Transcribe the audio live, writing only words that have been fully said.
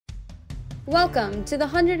Welcome to the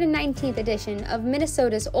 119th edition of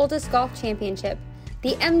Minnesota's oldest golf championship,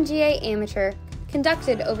 the MGA Amateur,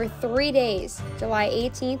 conducted over 3 days, July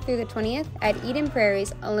 18th through the 20th at Eden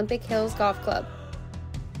Prairie's Olympic Hills Golf Club.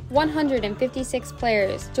 156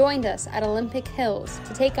 players joined us at Olympic Hills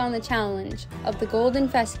to take on the challenge of the golden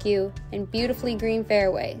fescue and beautifully green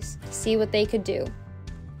fairways to see what they could do.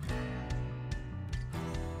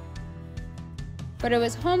 But it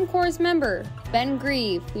was Home Course member Ben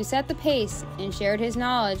Grieve who set the pace and shared his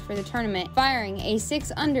knowledge for the tournament, firing a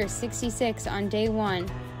 6 under 66 on day 1.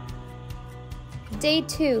 Day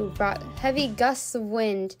 2 brought heavy gusts of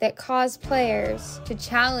wind that caused players to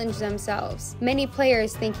challenge themselves. Many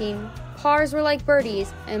players thinking pars were like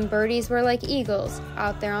birdies and birdies were like eagles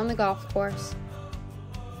out there on the golf course.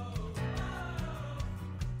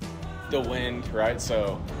 The wind, right?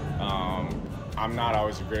 So I'm not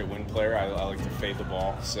always a great wind player. I like to fade the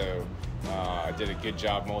ball, so I did a good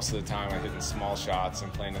job most of the time at hitting small shots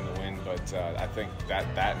and playing in the wind, but I think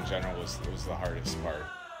that in general was the hardest part.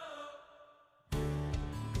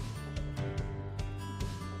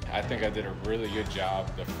 I think I did a really good job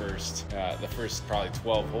the first probably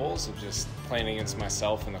 12 holes of just playing against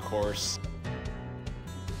myself in the course.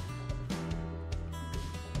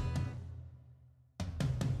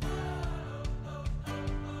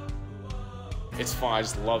 It's fun. I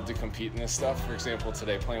just love to compete in this stuff. For example,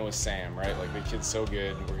 today playing with Sam, right? Like, the kid's so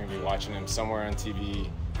good. We're going to be watching him somewhere on TV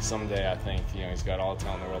someday, I think. You know, he's got all the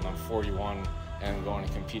talent in the world. I'm 41 and I'm going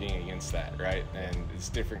and competing against that, right? And it's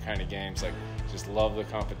different kind of games. Like, just love the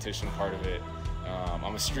competition part of it.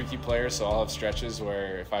 I'm a streaky player, so I'll have stretches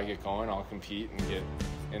where if I get going, I'll compete and get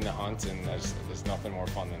in the hunt, and there's nothing more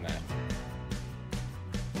fun than that.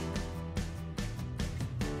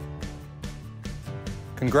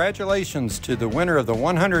 Congratulations to the winner of the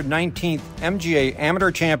 119th MGA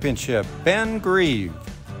Amateur Championship, Ben Grieve.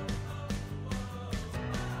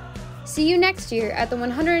 See you next year at the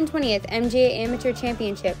 120th MGA Amateur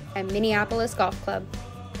Championship at Minneapolis Golf Club.